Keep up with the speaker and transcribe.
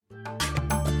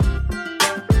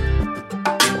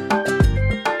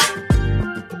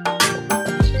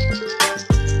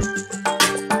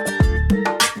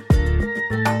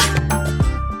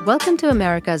Welcome to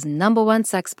America's #1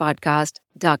 sex podcast,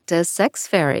 Dr. Sex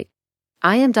Fairy.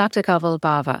 I am Dr. Kaval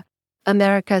Bava,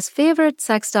 America's favorite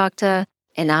sex doctor,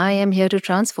 and I am here to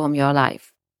transform your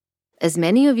life. As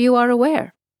many of you are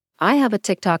aware, I have a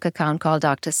TikTok account called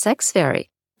Dr. Sex Fairy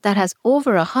that has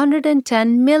over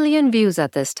 110 million views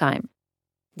at this time.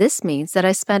 This means that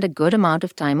I spend a good amount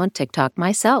of time on TikTok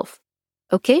myself.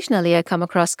 Occasionally, I come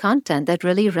across content that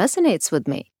really resonates with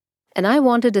me, and I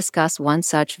want to discuss one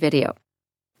such video.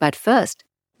 But first,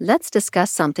 let's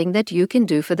discuss something that you can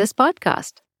do for this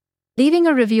podcast. Leaving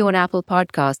a review on Apple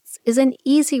Podcasts is an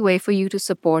easy way for you to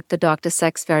support the Dr.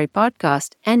 Sex Fairy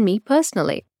podcast and me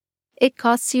personally. It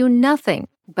costs you nothing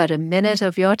but a minute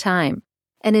of your time,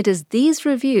 and it is these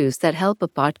reviews that help a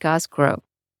podcast grow.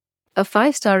 A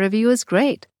 5-star review is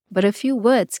great, but a few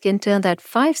words can turn that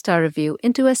 5-star review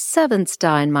into a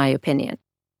 7-star in my opinion.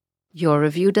 Your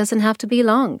review doesn't have to be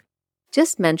long.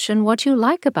 Just mention what you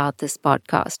like about this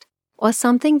podcast or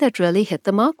something that really hit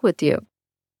the mark with you.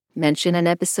 Mention an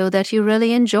episode that you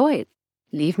really enjoyed.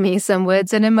 Leave me some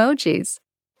words and emojis.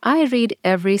 I read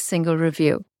every single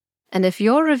review. And if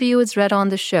your review is read on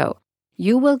the show,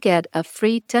 you will get a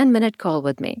free 10-minute call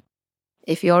with me.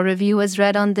 If your review is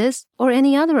read on this or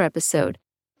any other episode,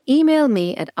 email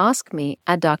me at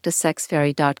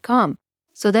askme@drsexfairy.com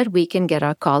so that we can get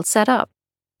our call set up.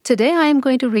 Today I am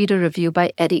going to read a review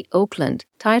by Eddie Oakland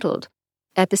titled,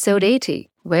 Episode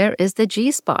 80, Where is the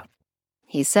G-Spot?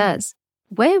 He says,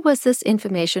 where was this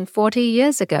information 40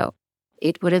 years ago?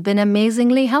 It would have been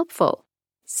amazingly helpful.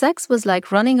 Sex was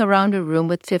like running around a room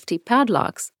with 50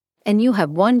 padlocks, and you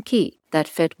have one key that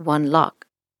fit one lock.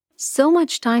 So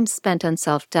much time spent on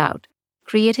self-doubt,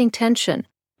 creating tension,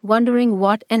 wondering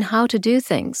what and how to do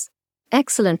things.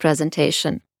 Excellent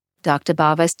presentation. Dr.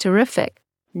 Bava is terrific.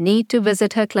 Need to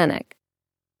visit her clinic.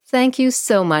 Thank you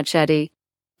so much, Eddie.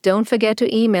 Don't forget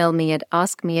to email me at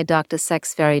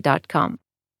askme@drsexfairy.com.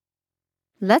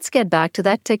 Let's get back to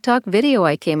that TikTok video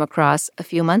I came across a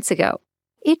few months ago.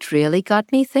 It really got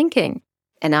me thinking,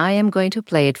 and I am going to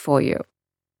play it for you.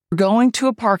 Going to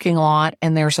a parking lot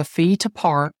and there's a fee to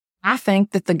park. I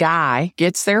think that the guy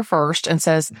gets there first and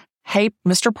says, hey,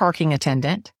 Mr. Parking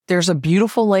Attendant, there's a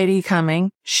beautiful lady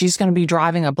coming. She's going to be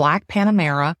driving a black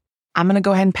Panamera. I'm going to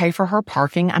go ahead and pay for her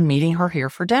parking. I'm meeting her here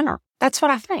for dinner. That's what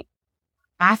I think.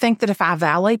 I think that if I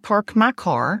valet park my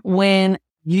car, when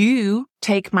you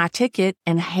take my ticket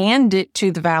and hand it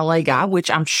to the valet guy, which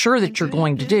I'm sure that you're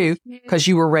going to do because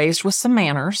you were raised with some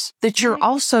manners, that you're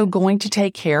also going to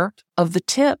take care of the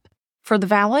tip for the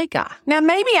valet guy. Now,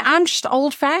 maybe I'm just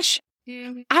old-fashioned.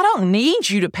 I don't need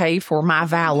you to pay for my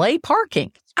valet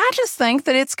parking. I just think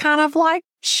that it's kind of like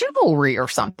chivalry or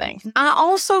something. I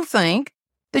also think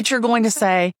that you're going to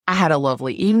say, I had a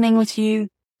lovely evening with you.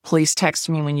 Please text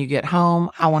me when you get home.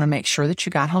 I want to make sure that you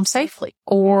got home safely.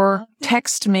 Or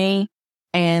text me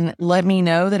and let me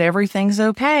know that everything's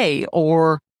okay.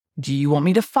 Or do you want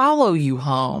me to follow you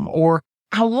home? Or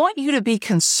I want you to be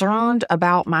concerned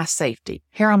about my safety.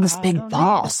 Here I'm this big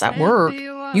boss at work.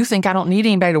 You think I don't need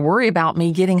anybody to worry about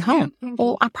me getting home.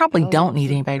 Well, I probably don't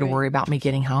need anybody to worry about me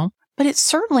getting home. But it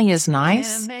certainly is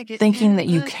nice thinking that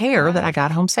you care that I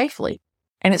got home safely.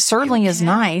 And it certainly is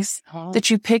nice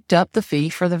that you picked up the fee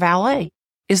for the valet.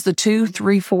 Is the $2,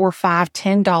 $3, $4,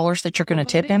 $5, $10 that you're going to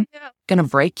tip him going to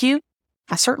break you?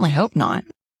 I certainly hope not.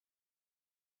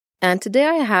 And today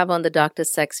I have on the Dr.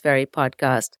 Sex Fairy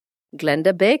podcast,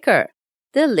 Glenda Baker,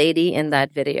 the lady in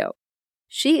that video.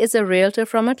 She is a realtor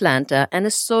from Atlanta and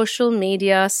a social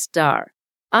media star.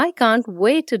 I can't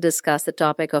wait to discuss the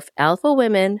topic of alpha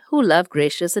women who love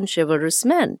gracious and chivalrous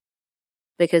men.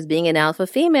 Because being an alpha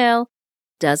female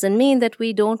doesn't mean that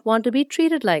we don't want to be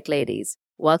treated like ladies.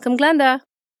 Welcome, Glenda.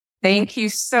 Thank you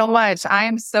so much. I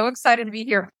am so excited to be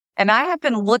here. And I have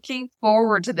been looking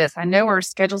forward to this. I know our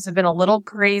schedules have been a little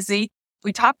crazy.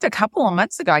 We talked a couple of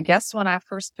months ago, I guess, when I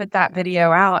first put that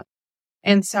video out.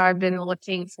 And so I've been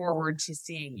looking forward to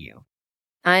seeing you.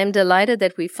 I am delighted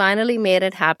that we finally made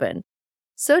it happen.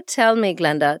 So tell me,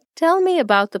 Glenda, tell me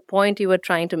about the point you were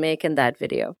trying to make in that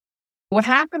video. What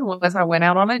happened was I went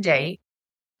out on a date.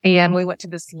 And we went to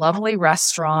this lovely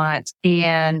restaurant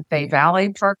and they valet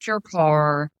parked your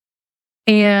car.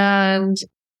 And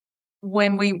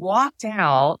when we walked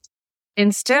out,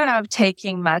 instead of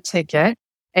taking my ticket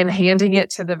and handing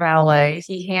it to the valet,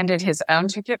 he handed his own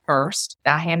ticket first.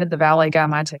 I handed the valet guy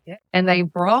my ticket and they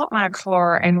brought my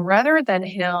car. And rather than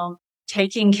him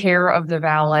taking care of the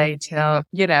valet tip,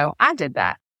 I did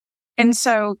that. And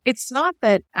so it's not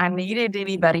that I needed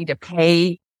anybody to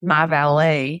pay my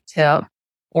valet tip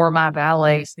or my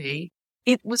valet fee.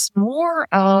 It was more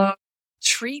of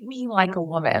treat me like a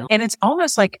woman. And it's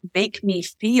almost like make me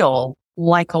feel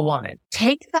like a woman.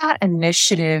 Take that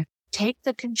initiative, take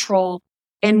the control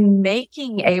in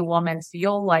making a woman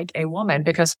feel like a woman.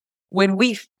 Because when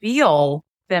we feel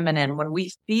feminine, when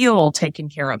we feel taken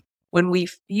care of, when we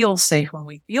feel safe, when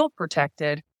we feel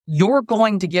protected, you're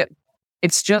going to get,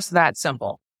 it's just that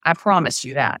simple. I promise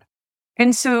you that.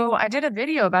 And so I did a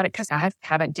video about it because I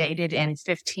haven't dated in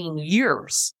 15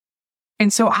 years.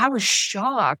 And so I was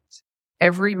shocked.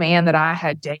 Every man that I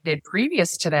had dated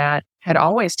previous to that had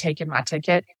always taken my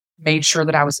ticket, made sure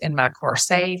that I was in my car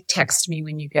safe, text me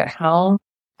when you get home.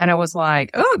 And I was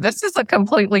like, oh, this is a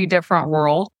completely different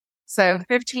world. So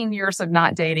 15 years of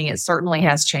not dating, it certainly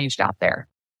has changed out there.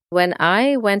 When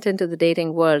I went into the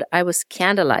dating world, I was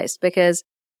scandalized because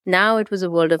now it was a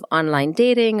world of online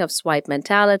dating, of swipe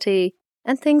mentality,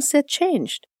 and things had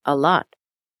changed a lot.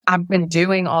 I've been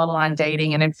doing online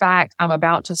dating. And in fact, I'm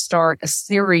about to start a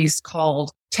series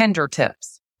called Tinder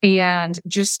Tips, and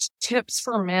just tips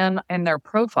for men and their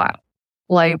profile.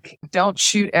 Like, don't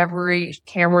shoot every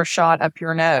camera shot up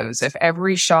your nose. If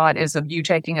every shot is of you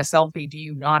taking a selfie, do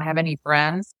you not have any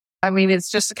friends? I mean, it's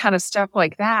just the kind of stuff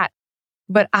like that.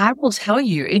 But I will tell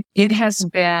you, it has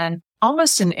been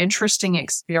almost an interesting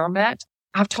experiment.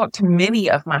 I've talked to many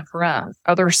of my friends,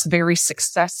 others very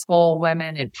successful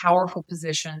women in powerful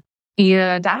positions.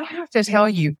 And I have to tell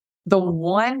you, the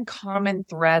one common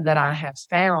thread that I have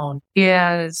found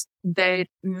is that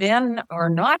men are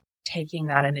not taking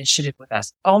that initiative with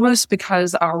us, almost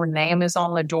because our name is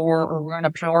on the door or we're in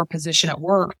a power position at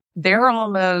work. They're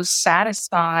almost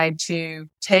satisfied to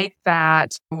take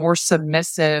that more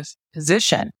submissive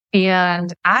position.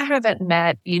 And I haven't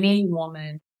met any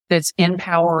woman that's in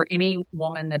power, any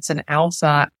woman that's an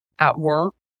alpha at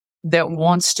work that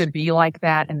wants to be like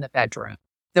that in the bedroom,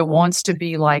 that wants to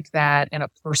be like that in a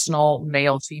personal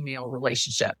male-female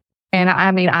relationship. And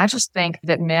I mean, I just think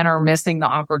that men are missing the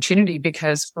opportunity,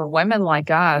 because for women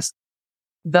like us,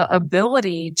 the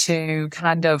ability to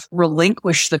kind of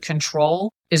relinquish the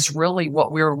control is really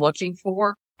what we're looking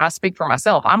for. I speak for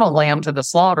myself. I'm a lamb to the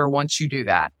slaughter once you do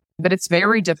that. But it's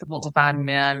very difficult to find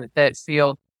men that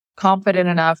feel confident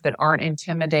enough, that aren't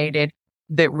intimidated,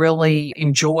 that really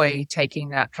enjoy taking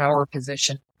that power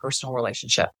position in a personal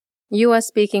relationship. You are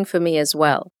speaking for me as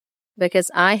well, because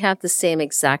I have the same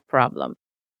exact problem.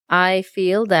 I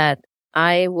feel that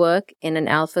I work in an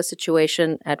alpha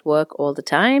situation at work all the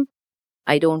time.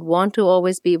 I don't want to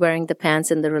always be wearing the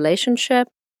pants in the relationship.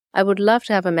 I would love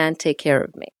to have a man take care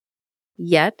of me.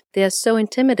 Yet, they are so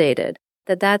intimidated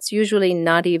that that's usually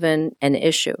not even an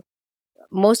issue.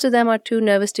 Most of them are too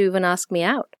nervous to even ask me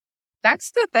out.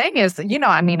 That's the thing is,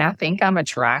 I think I'm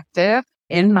attractive.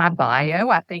 In my bio,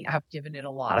 I think I've given it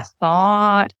a lot of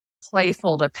thought,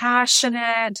 playful to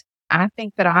passionate. I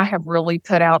think that I have really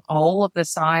put out all of the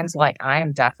signs, like I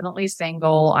am definitely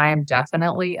single. I am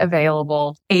definitely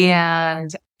available. And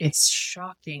it's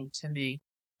shocking to me.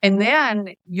 And then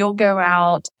you'll go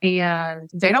out and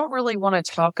they don't really want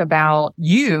to talk about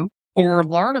you or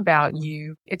learn about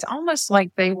you. It's almost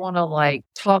like they want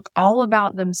to talk all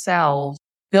about themselves,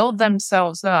 build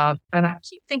themselves up. And I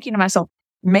keep thinking to myself,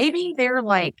 maybe they're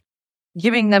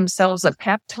giving themselves a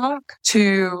pep talk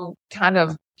to kind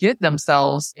of get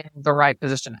themselves in the right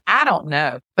position. I don't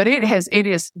know, but it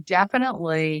is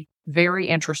definitely very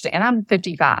interesting. And I'm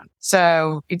 55.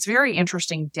 So it's very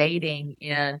interesting dating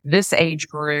in this age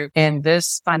group, in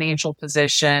this financial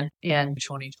position in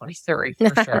 2023,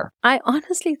 for sure. I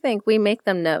honestly think we make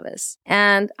them nervous.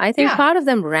 And I think part of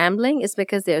them rambling is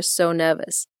because they're so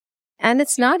nervous. And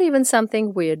it's not even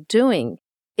something we're doing.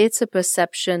 It's a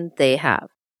perception they have.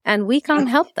 And we can't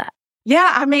help that.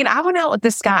 Yeah, I went out with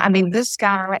this guy. This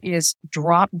guy is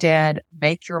drop dead,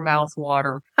 make your mouth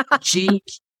water,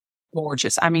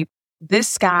 gorgeous.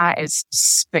 This guy is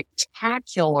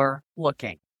spectacular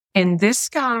looking. And this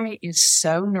guy is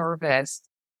so nervous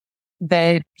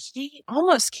that he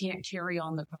almost can't carry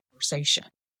on the conversation.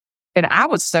 And I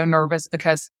was so nervous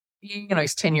because,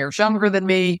 he's 10 years younger than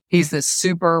me. He's this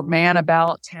super man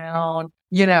about town,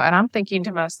 and I'm thinking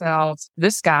to myself,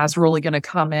 this guy's really going to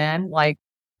come in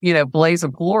blaze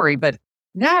of glory. But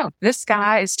no, this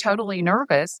guy is totally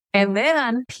nervous. And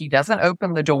then he doesn't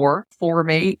open the door for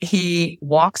me. He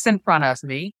walks in front of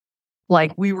me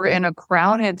like we were in a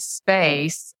crowded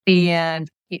space, and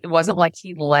it wasn't like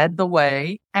he led the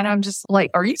way. And I'm just like,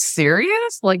 are you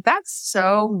serious? That's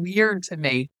so weird to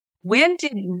me. When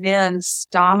did men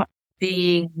stop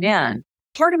being men?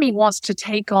 Part of me wants to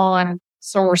take on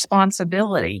some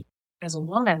responsibility as a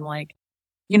woman.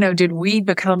 Did we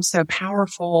become so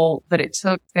powerful that it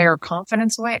took their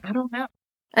confidence away? I don't know.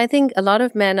 I think a lot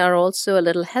of men are also a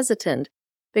little hesitant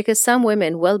because some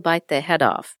women will bite their head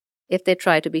off if they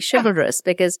try to be chivalrous,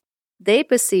 because they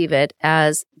perceive it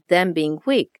as them being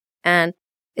weak. And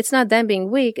it's not them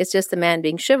being weak, it's just the man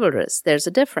being chivalrous. There's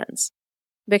a difference.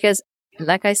 Because,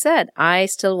 like I said, I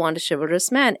still want a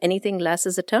chivalrous man. Anything less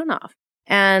is a turnoff.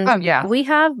 And we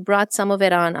have brought some of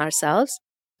it on ourselves.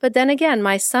 But then again,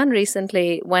 my son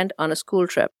recently went on a school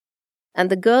trip, and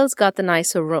the girls got the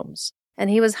nicer rooms. And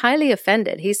he was highly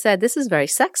offended. He said, this is very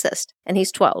sexist. And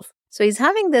he's 12. So he's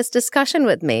having this discussion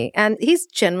with me, and he's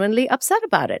genuinely upset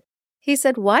about it. He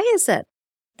said, why is it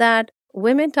that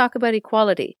women talk about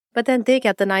equality, but then they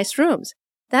get the nice rooms?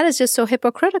 That is just so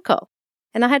hypocritical.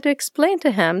 And I had to explain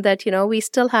to him that, we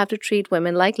still have to treat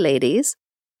women like ladies.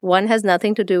 One has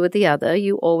nothing to do with the other.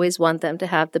 You always want them to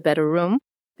have the better room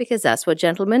because that's what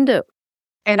gentlemen do.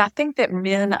 And I think that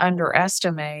men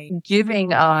underestimate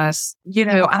giving us, I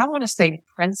don't want to say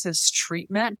princess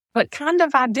treatment, but kind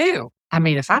of I do. I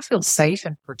mean, if I feel safe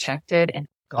and protected and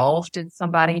engulfed in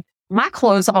somebody, my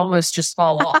clothes almost just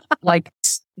fall off. Like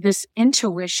this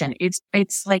intuition, it's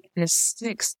like this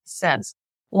sixth sense,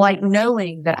 like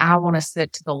knowing that I want to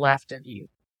sit to the left of you,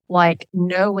 like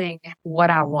knowing what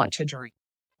I want to drink,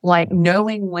 like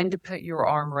knowing when to put your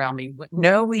arm around me,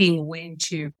 knowing when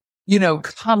to,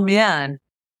 come in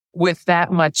with that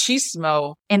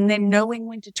machismo, and then knowing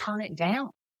when to turn it down.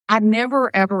 I never,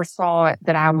 ever thought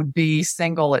that I would be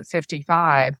single at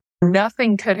 55.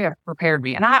 Nothing could have prepared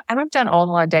me. And I've done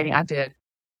online dating. I did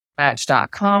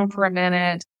Match.com for a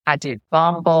minute. I did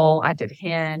Bumble. I did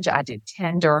Hinge. I did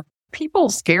Tinder. People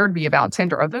scared me about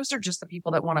Tinder. Oh, those are just the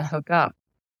people that want to hook up.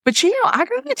 But, I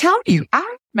got to tell you,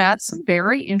 I've met some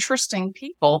very interesting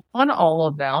people on all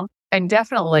of them. And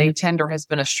definitely Tinder has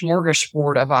been a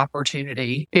smorgasbord of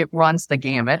opportunity. It runs the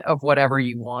gamut of whatever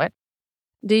you want.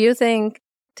 Do you think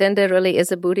Tinder really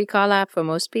is a booty call app for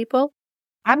most people?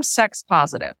 I'm sex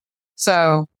positive.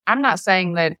 So I'm not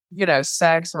saying that,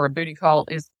 sex or a booty call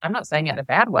I'm not saying it in a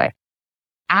bad way.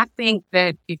 I think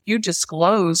that if you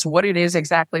disclose what it is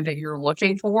exactly that you're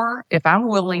looking for, if I'm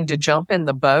willing to jump in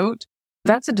the boat,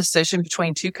 that's a decision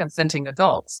between two consenting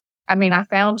adults. I mean, I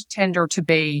found Tinder to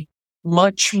be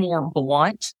much more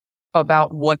blunt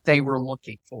about what they were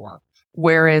looking for.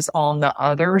 Whereas on the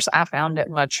others, I found it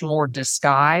much more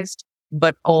disguised.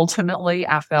 But ultimately,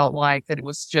 I felt like that it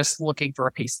was just looking for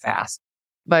a piece of ass.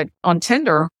 But on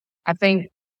Tinder, I think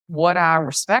what I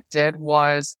respected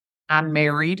was I'm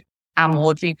married. I'm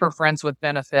looking for friends with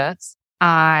benefits.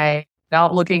 I'm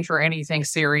not looking for anything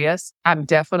serious. I'm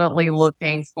definitely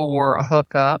looking for a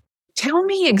hookup. Tell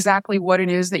me exactly what it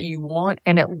is that you want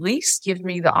and at least give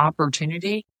me the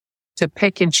opportunity to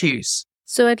pick and choose.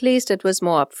 So at least it was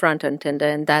more upfront on Tinder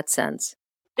in that sense.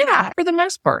 Yeah, for the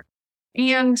most part.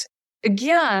 And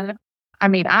again, I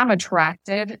mean, I'm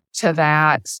attracted to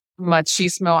that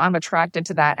machismo. I'm attracted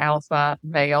to that alpha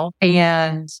male.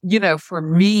 And, for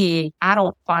me, I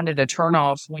don't find it a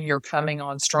turnoff when you're coming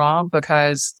on strong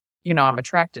because, I'm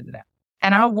attracted to that.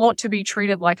 And I want to be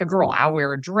treated like a girl. I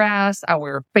wear a dress. I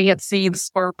wear fancy,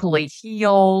 sparkly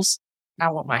heels.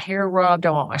 I want my hair rubbed.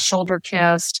 I want my shoulder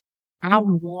kissed. I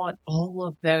want all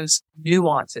of those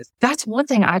nuances. That's one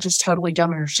thing I just totally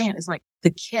don't understand is like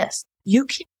the kiss. You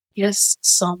can kiss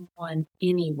someone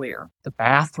anywhere. The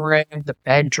bathroom, the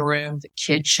bedroom, the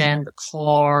kitchen, the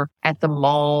car, at the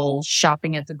mall,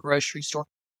 shopping at the grocery store,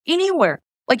 anywhere.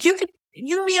 Like you can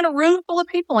be in a room full of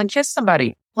people and kiss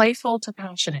somebody, playful to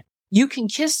passionate. You can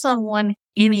kiss someone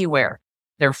anywhere.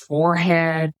 Their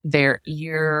forehead, their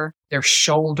ear, their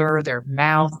shoulder, their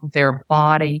mouth, their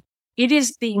body. It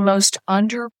is the most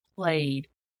underplayed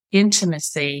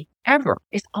intimacy ever.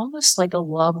 It's almost like a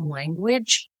love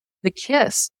language, the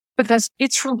kiss, because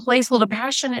it's from playful to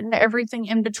passionate and everything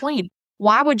in between.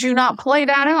 Why would you not play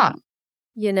that up?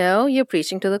 You're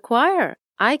preaching to the choir.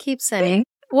 I keep saying,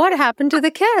 what happened to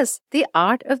the kiss? The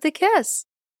art of the kiss.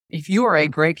 If you are a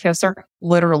great kisser,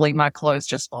 literally my clothes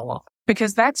just fall off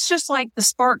because that's just like the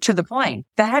spark to the flame.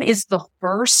 That is the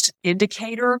first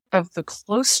indicator of the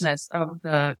closeness of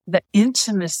the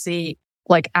intimacy.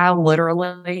 Like I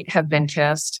literally have been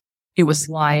kissed. It was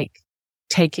like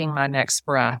taking my next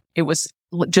breath. It was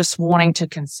just wanting to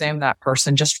consume that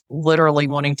person, just literally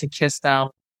wanting to kiss them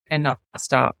and not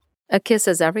stop. A kiss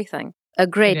is everything. A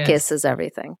great kiss is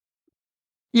everything.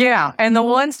 Yeah. And the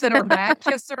ones that are bad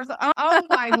kissers, oh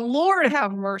my Lord,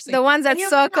 have mercy. The ones that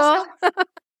circle,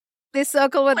 they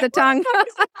circle with the tongue.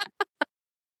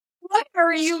 What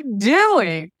are you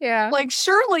doing? Yeah. Like,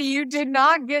 surely you did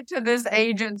not get to this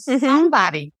age and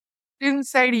somebody didn't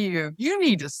say to you, you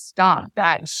need to stop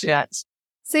that shit.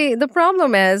 See, the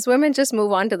problem is women just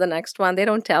move on to the next one. They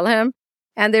don't tell him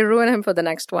and they ruin him for the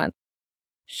next one.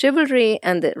 Chivalry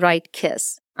and the right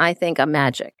kiss, I think, are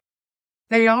magic.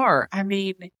 They are. I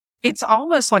mean, It's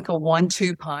almost like a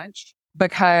 1-2 punch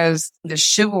because the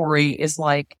chivalry is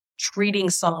like treating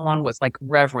someone with like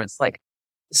reverence, like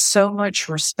so much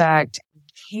respect,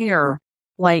 care,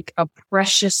 like a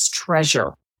precious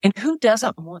treasure. And who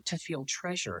doesn't want to feel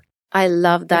treasured? I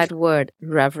love that word,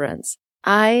 reverence.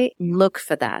 I look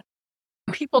for that.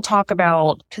 People talk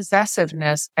about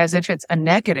possessiveness as if it's a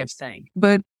negative thing,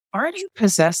 but aren't you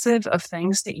possessive of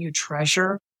things that you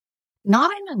treasure?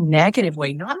 Not in a negative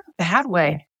way, not in a bad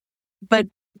way, but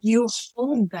you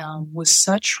hold them with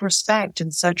such respect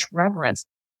and such reverence.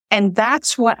 And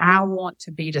that's what I want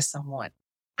to be to someone.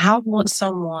 I want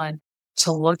someone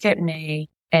to look at me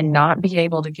and not be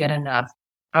able to get enough.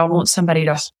 I want somebody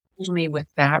to hold me with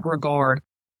that regard.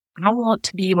 I want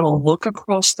to be able to look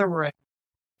across the room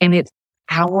and it's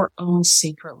our own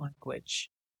secret language.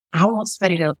 I want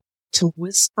somebody to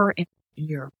whisper in my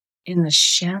ear in the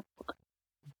shadow.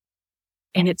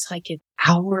 And it's like it's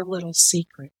our little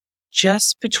secret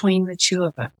just between the two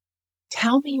of us.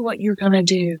 Tell me what you're going to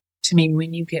do to me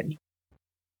when you get me.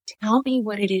 Tell me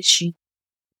what it is you.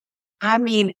 I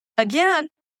mean, again,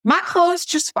 my clothes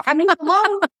just,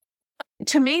 hello.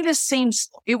 To me,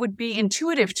 it would be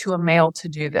intuitive to a male to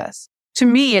do this. To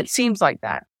me, it seems like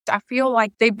that. I feel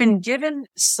like they've been given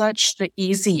such the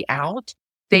easy out.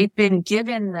 They've been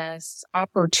given this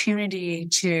opportunity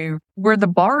to where the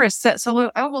bar is set so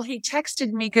low. Oh, well, he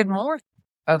texted me good morning.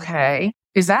 Okay.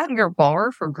 Is that your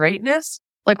bar for greatness?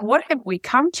 Like, what have we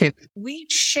come to? We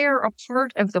share a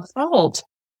part of the fault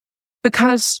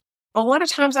because a lot of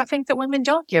times I think that women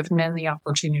don't give men the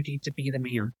opportunity to be the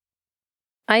man.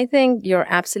 I think you're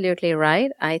absolutely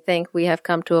right. I think we have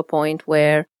come to a point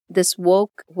where this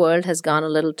woke world has gone a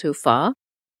little too far.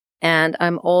 And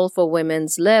I'm all for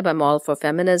women's lib. I'm all for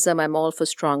feminism. I'm all for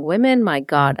strong women. My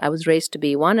God, I was raised to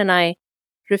be one and I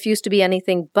refuse to be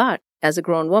anything but as a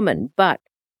grown woman. But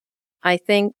I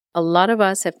think a lot of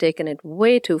us have taken it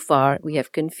way too far. We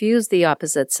have confused the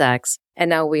opposite sex and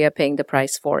now we are paying the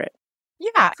price for it. Yeah,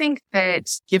 I think that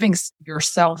giving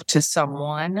yourself to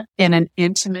someone in an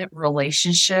intimate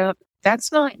relationship,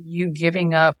 that's not you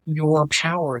giving up your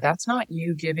power. That's not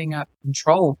you giving up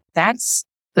control. That's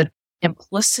the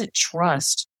implicit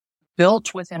trust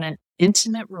built within an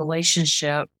intimate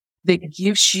relationship that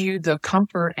gives you the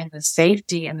comfort and the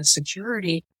safety and the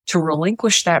security to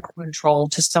relinquish that control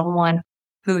to someone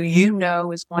who you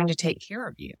know is going to take care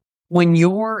of you. When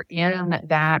you're in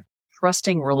that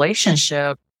trusting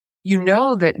relationship, you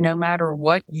know that no matter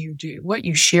what you do, what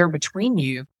you share between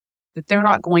you, that they're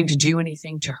not going to do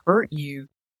anything to hurt you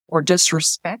or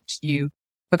disrespect you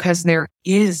because there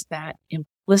is that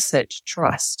implicit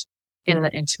trust in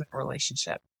the intimate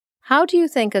relationship. How do you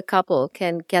think a couple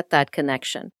can get that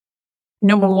connection?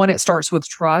 Number one, it starts with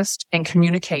trust and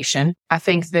communication. I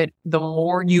think that the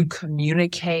more you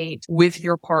communicate with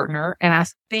your partner, and I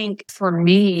think for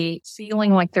me,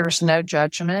 feeling like there's no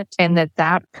judgment and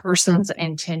that person's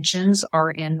intentions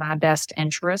are in my best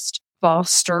interest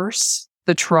fosters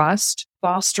the trust,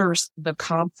 fosters the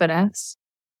confidence.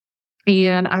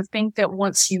 And I think that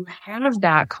once you have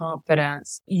that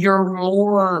confidence, you're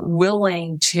more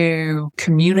willing to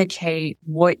communicate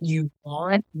what you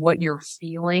want, what you're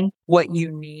feeling, what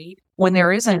you need, when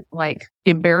there isn't like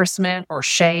embarrassment or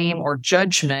shame or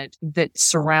judgment that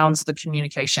surrounds the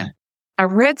communication. I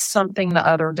read something the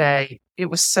other day. It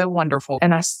was so wonderful.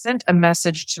 And I sent a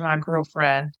message to my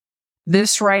girlfriend.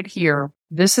 This right here,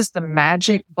 this is the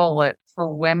magic bullet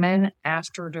for women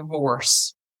after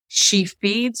divorce. She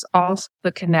feeds off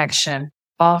the connection,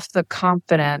 off the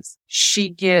confidence she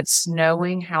gets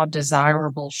knowing how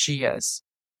desirable she is.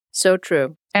 So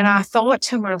true. And I thought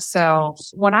to myself,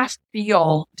 when I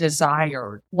feel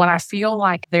desired, when I feel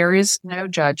like there is no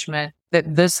judgment,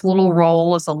 that this little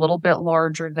role is a little bit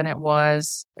larger than it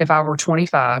was if I were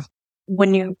 25,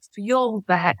 when you feel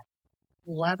that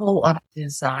level of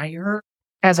desire,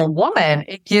 as a woman,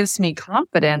 it gives me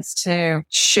confidence to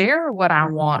share what I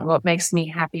want, what makes me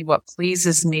happy, what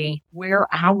pleases me, where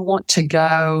I want to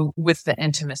go with the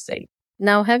intimacy.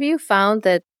 Now, have you found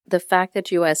that the fact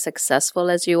that you are as successful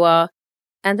as you are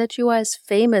and that you are as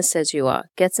famous as you are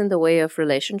gets in the way of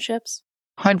relationships?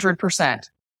 100%.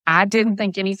 I didn't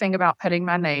think anything about putting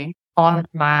my name on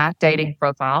my dating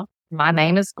profile. My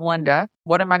name is Glenda.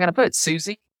 What am I going to put?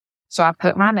 Susie. So I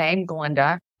put my name,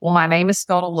 Glenda. Well, my name is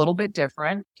spelled a little bit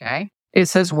different. Okay. It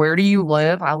says, where do you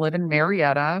live? I live in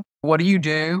Marietta. What do you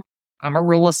do? I'm a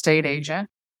real estate agent.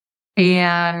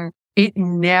 And it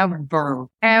never,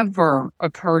 ever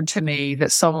occurred to me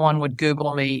that someone would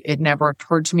Google me. It never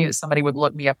occurred to me that somebody would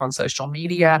look me up on social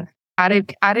media. I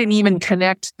didn't even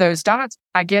connect those dots.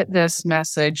 I get this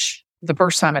message the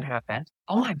first time it happened.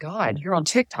 Oh my God, you're on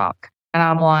TikTok. And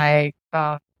I'm like,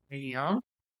 yeah.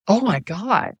 Oh my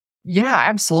God. Yeah,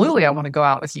 absolutely. I want to go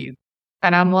out with you.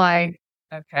 And I'm like,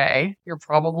 okay, you're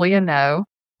probably a no.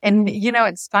 And,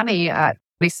 it's funny.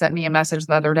 They sent me a message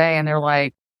the other day and they're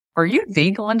like, are you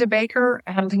the Glenda Baker?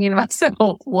 And I'm thinking to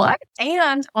myself, what?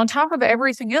 And on top of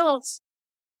everything else,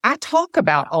 I talk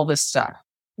about all this stuff.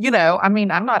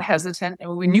 I'm not hesitant.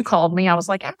 When you called me, I was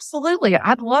like, absolutely.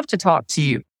 I'd love to talk to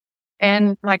you.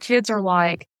 And my kids are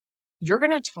like, you're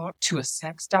going to talk to a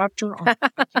sex doctor on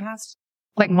a podcast?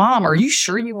 Like, Mom, are you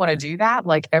sure you want to do that?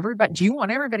 Like, do you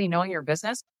want everybody knowing your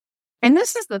business? And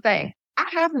this is the thing. I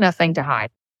have nothing to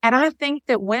hide. And I think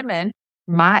that women,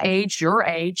 my age, your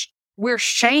age, we're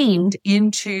shamed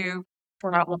into,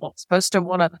 we're not supposed to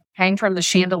want to hang from the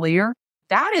chandelier.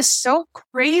 That is so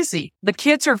crazy. The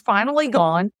kids are finally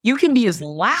gone. You can be as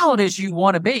loud as you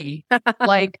want to be.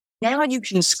 Like, now you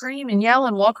can scream and yell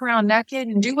and walk around naked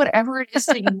and do whatever it is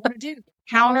that you want to do.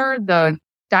 Counter, the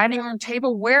dining room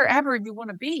table, wherever you want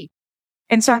to be.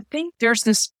 And so I think there's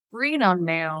this freedom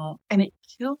now, and it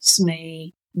kills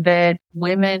me that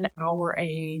women our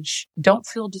age don't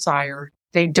feel desired.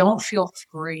 They don't feel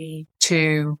free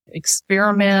to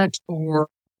experiment or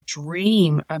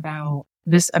dream about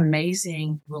this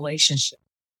amazing relationship.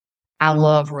 I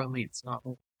love romance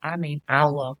novels. I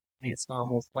love romance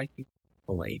novels like you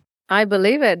believe. I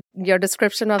believe it. Your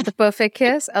description of the perfect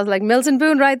kiss. I was like, Mills and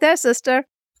Boone right there, sister.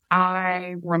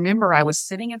 I remember I was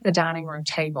sitting at the dining room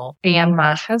table and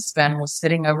my husband was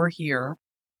sitting over here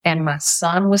and my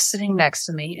son was sitting next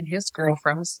to me and his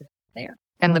girlfriend was sitting there.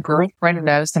 And the girlfriend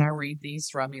knows that I read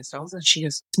these romance novels and she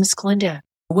goes, Miss Glenda,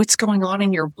 what's going on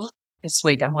in your book this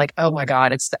week? I'm like, oh my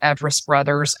God, it's the Everest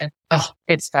Brothers. And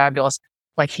it's fabulous.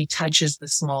 Like he touches the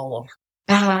small of her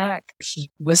back. He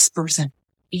whispers in her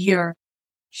ear.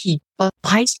 He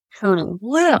bites her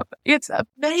lip. It's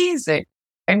amazing.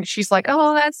 And she's like,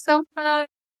 oh, that's so fun.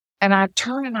 And I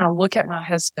turn and I look at my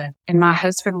husband and my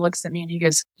husband looks at me and he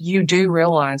goes, you do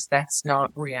realize that's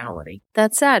not reality.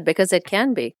 That's sad because it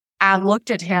can be. I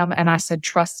looked at him and I said,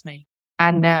 trust me,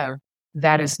 I know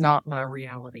that is not my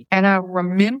reality. And I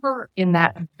remember in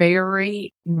that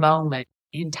very moment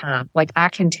in time, like I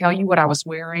can tell you what I was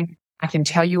wearing. I can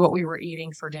tell you what we were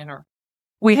eating for dinner.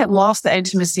 We had lost the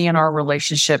intimacy in our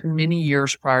relationship many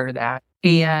years prior to that.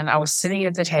 And I was sitting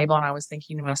at the table and I was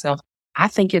thinking to myself, I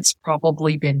think it's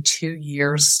probably been 2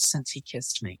 years since he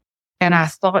kissed me. And I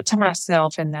thought to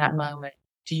myself in that moment,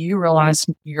 do you realize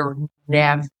you're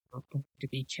never going to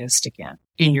be kissed again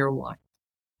in your life?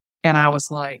 And I was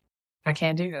like, I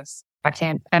can't do this. I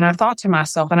can't. And I thought to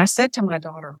myself, and I said to my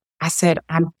daughter, I said,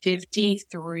 I'm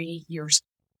 53 years.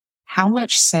 How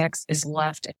much sex is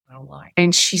left in my life?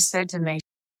 And she said to me,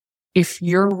 if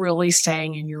you're really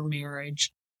staying in your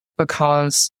marriage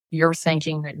because you're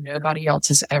thinking that nobody else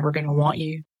is ever going to want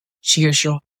you, she goes,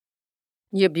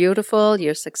 you're beautiful,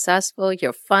 you're successful,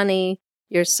 you're funny,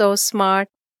 you're so smart.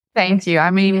 Thank you.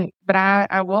 But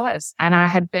I was, and I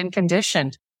had been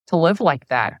conditioned to live like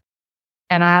that.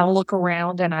 And I look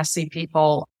around and I see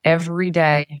people every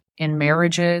day in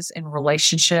marriages, in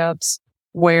relationships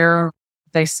where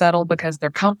they settle because they're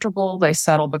comfortable. They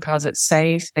settle because it's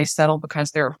safe. They settle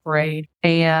because they're afraid.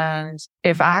 And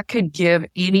if I could give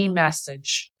any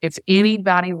message, if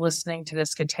anybody listening to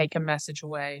this could take a message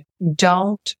away,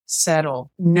 don't settle.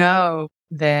 Know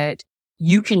that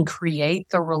you can create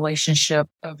the relationship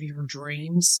of your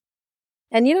dreams.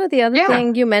 And the other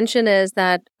thing you mentioned is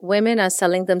that women are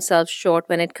selling themselves short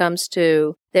when it comes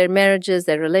to their marriages,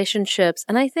 their relationships.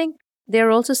 And I think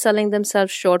they're also selling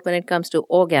themselves short when it comes to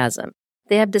orgasm.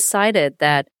 They have decided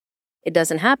that it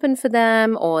doesn't happen for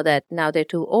them or that now they're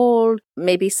too old.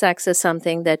 Maybe sex is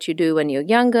something that you do when you're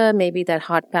younger. Maybe that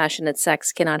hot, passionate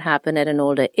sex cannot happen at an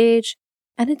older age.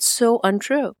 And it's so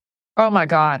untrue. Oh my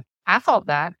God. I thought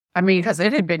that. Because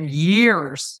it had been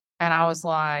years. And I was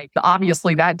like,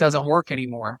 obviously that doesn't work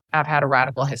anymore. I've had a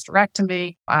radical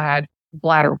hysterectomy. I had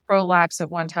bladder prolapse at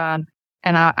one time.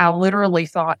 And I literally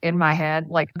thought in my head,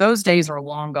 like those days are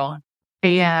long gone.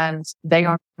 And they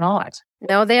are not.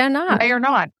 No, they are not. They are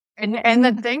not. And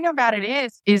the thing about it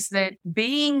is that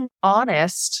being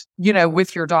honest,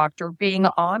 with your doctor, being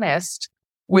honest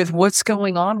with what's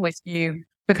going on with you,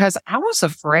 because I was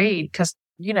afraid because,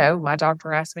 my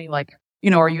doctor asked me like,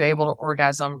 are you able to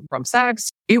orgasm from sex?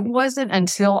 It wasn't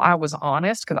until I was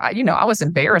honest because I was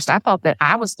embarrassed. I thought that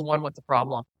I was the one with the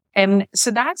problem. And so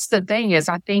that's the thing is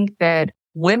I think that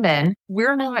women,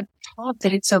 we're not taught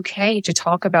that it's okay to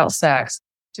talk about sex,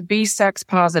 to be sex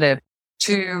positive,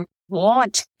 to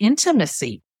want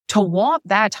intimacy, to want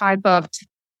that type of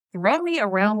throw me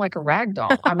around like a rag doll.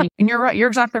 And you're right. You're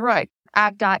exactly right.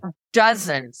 I've got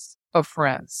dozens of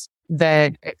friends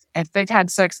that if they've had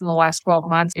sex in the last 12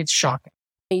 months, it's shocking.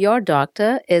 Your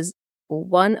doctor is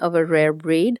one of a rare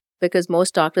breed because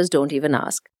most doctors don't even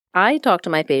ask. I talk to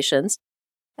my patients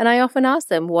and I often ask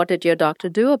them, what did your doctor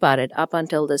do about it up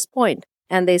until this point?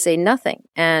 And they say nothing.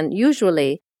 And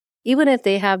usually, even if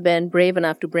they have been brave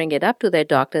enough to bring it up to their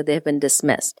doctor, they've been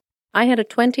dismissed. I had a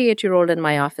 28-year-old in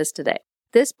my office today.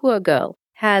 This poor girl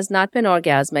has not been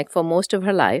orgasmic for most of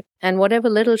her life, and whatever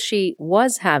little she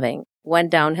was having went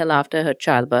downhill after her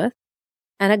childbirth,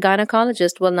 and a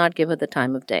gynecologist will not give her the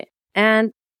time of day.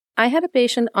 And I had a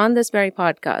patient on this very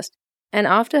podcast, and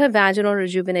after her vaginal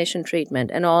rejuvenation treatment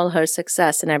and all her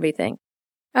success and everything,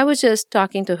 I was just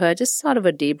talking to her, just sort of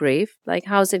a debrief, like,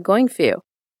 how's it going for you?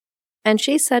 And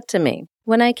she said to me,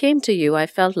 when I came to you, I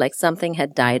felt like something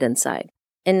had died inside,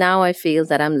 and now I feel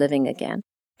that I'm living again.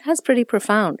 That's pretty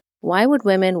profound. Why would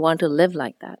women want to live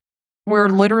like that? We're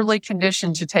literally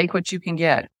conditioned to take what you can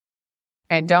get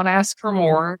and don't ask for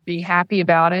more. Be happy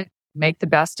about it. Make the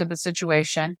best of the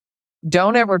situation.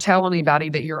 Don't ever tell anybody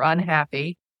that you're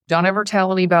unhappy. Don't ever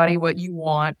tell anybody what you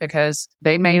want because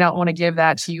they may not want to give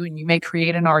that to you and you may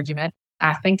create an argument.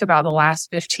 I think about the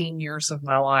last 15 years of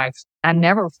my life. I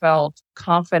never felt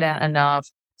confident enough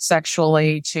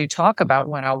sexually to talk about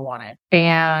what I wanted.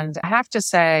 And I have to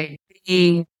say,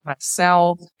 being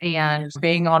myself and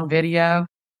being on video,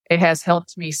 it has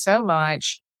helped me so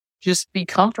much just be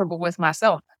comfortable with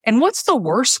myself. And what's the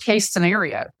worst case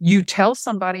scenario? You tell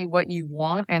somebody what you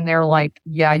want and they're like,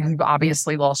 yeah, you've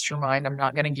obviously lost your mind. I'm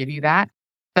not going to give you that.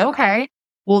 Okay.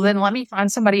 Well, then let me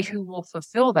find somebody who will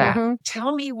fulfill that. Mm-hmm.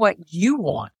 Tell me what you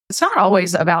want. It's not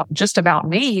always just about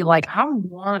me. Like, I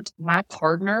want my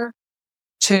partner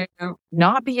to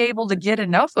not be able to get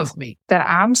enough of me, that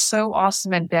I'm so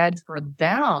awesome in bed for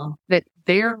them that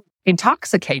they're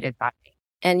intoxicated by me.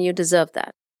 And you deserve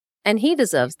that. And he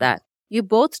deserves that. You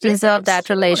both deserve that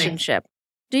relationship.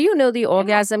 Do you know the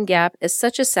orgasm gap is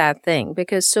such a sad thing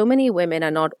because so many women are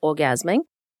not orgasming?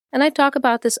 And I talk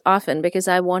about this often because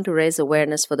I want to raise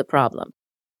awareness for the problem.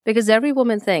 Because every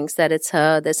woman thinks that it's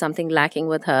her, there's something lacking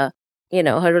with her. You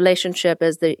know, her relationship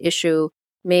is the issue.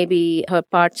 Maybe her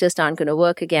parts just aren't going to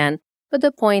work again. But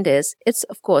the point is, it's,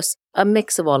 of course, a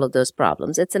mix of all of those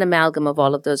problems. It's an amalgam of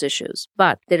all of those issues.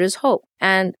 But there is hope.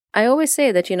 And I always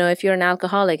say that, you know, if you're an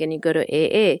alcoholic and you go to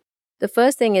AA, the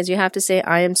first thing is you have to say,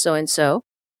 I am so-and-so,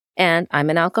 and I'm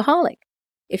an alcoholic.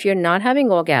 If you're not having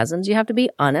orgasms, you have to be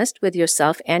honest with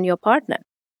yourself and your partner.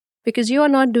 Because you are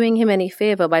not doing him any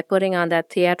favor by putting on that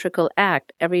theatrical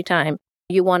act every time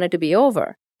you want it to be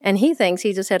over. And he thinks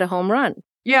he just hit a home run.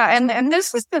 Yeah, and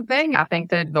this is the thing. I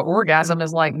think that the orgasm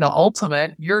is like the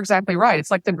ultimate. You're exactly right. It's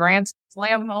like the grand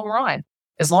slam home run.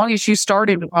 As long as you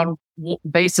started on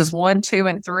bases 1, 2,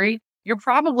 and 3, you're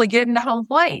probably getting to home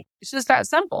plate. It's just that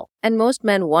simple. And most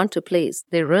men want to please.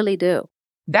 They really do.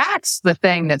 That's the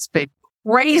thing that's been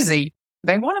crazy.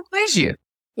 They want to please you.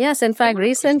 Yes. In fact,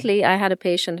 recently I had a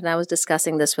patient and I was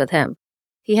discussing this with him.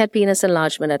 He had penis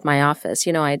enlargement at my office.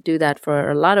 You know, I do that for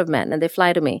a lot of men and they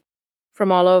fly to me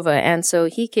from all over. And so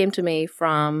he came to me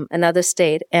from another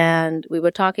state and we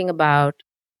were talking about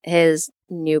his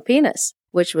new penis,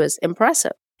 which was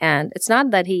impressive. And it's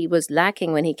not that he was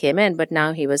lacking when he came in, but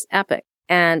now he was epic.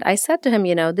 And I said to him,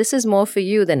 you know, this is more for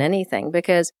you than anything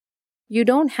because you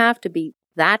don't have to be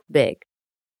that big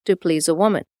to please a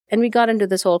woman. And we got into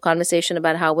this whole conversation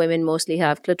about how women mostly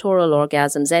have clitoral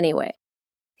orgasms anyway.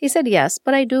 He said, yes,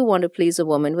 but I do want to please a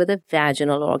woman with a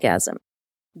vaginal orgasm.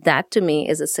 That to me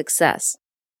is a success.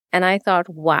 And I thought,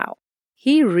 wow,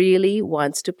 he really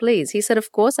wants to please. He said,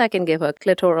 of course I can give her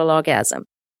clitoral orgasm,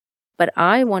 but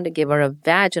I want to give her a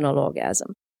vaginal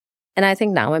orgasm. And I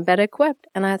think now I'm better equipped.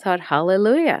 And I thought,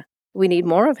 hallelujah, we need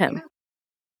more of him.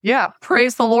 Yeah,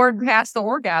 praise the Lord past the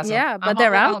orgasm. Yeah, but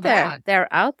they're out there. That. They're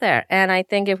out there. And I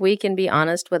think if we can be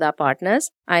honest with our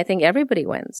partners, I think everybody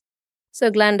wins.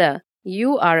 So Glenda,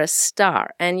 you are a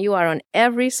star and you are on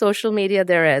every social media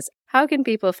there is. How can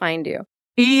people find you?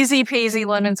 Easy peasy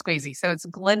lemon squeezy. So it's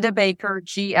Glenda Baker,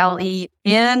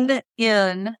 Glenda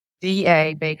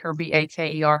Baker,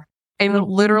 Baker. And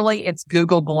literally it's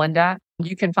Google Glenda.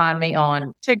 You can find me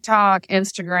on TikTok,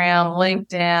 Instagram,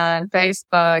 LinkedIn,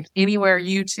 Facebook, anywhere,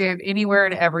 YouTube, anywhere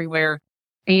and everywhere.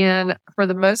 And for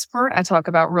the most part, I talk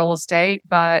about real estate,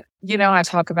 but, you know, I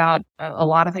talk about a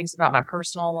lot of things about my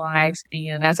personal life.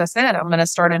 And as I said, I'm going to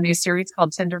start a new series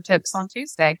called Tinder Tips on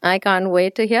Tuesday. I can't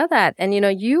wait to hear that. And, you know,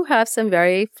 you have some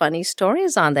very funny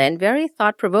stories on there and very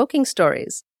thought-provoking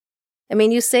stories. I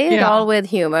mean, you say it all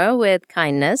with humor, with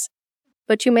kindness,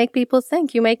 but you make people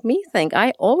think. You make me think.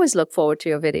 I always look forward to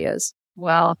your videos.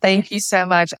 Well, thank you so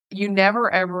much. You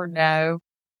never, ever know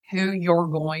who you're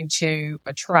going to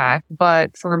attract.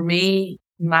 But for me,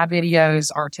 my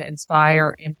videos are to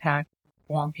inspire, impact,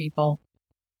 inform people.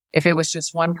 If it was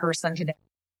just one person today,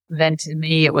 then to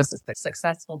me, it was a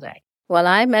successful day. Well,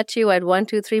 I met you at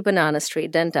 123 Banana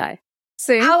Street, didn't I?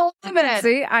 See,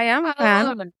 I am a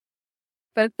fan.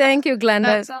 But thank you, Glenda.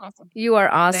 That's awesome. You are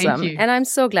awesome. Thank you. And I'm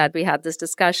so glad we had this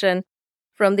discussion.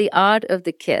 From the art of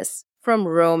the kiss, from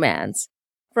romance,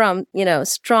 from,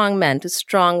 strong men to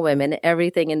strong women,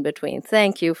 everything in between.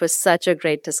 Thank you for such a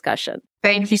great discussion.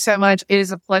 Thank you so much. It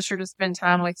is a pleasure to spend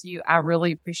time with you. I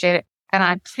really appreciate it. And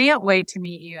I can't wait to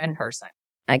meet you in person.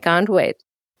 I can't wait.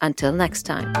 Until next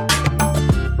time.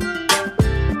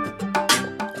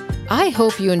 I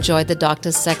hope you enjoyed the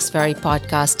Dr. Sex Fairy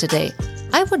podcast today.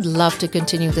 I would love to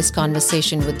continue this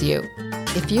conversation with you.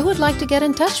 If you would like to get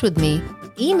in touch with me,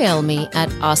 email me at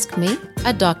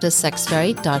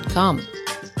askme@drsexfairy.com.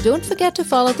 Don't forget to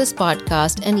follow this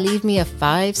podcast and leave me a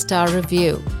 5-star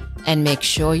review. And make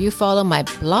sure you follow my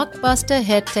blockbuster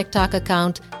hit TikTok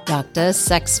account, Dr.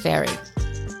 Sex Fairy.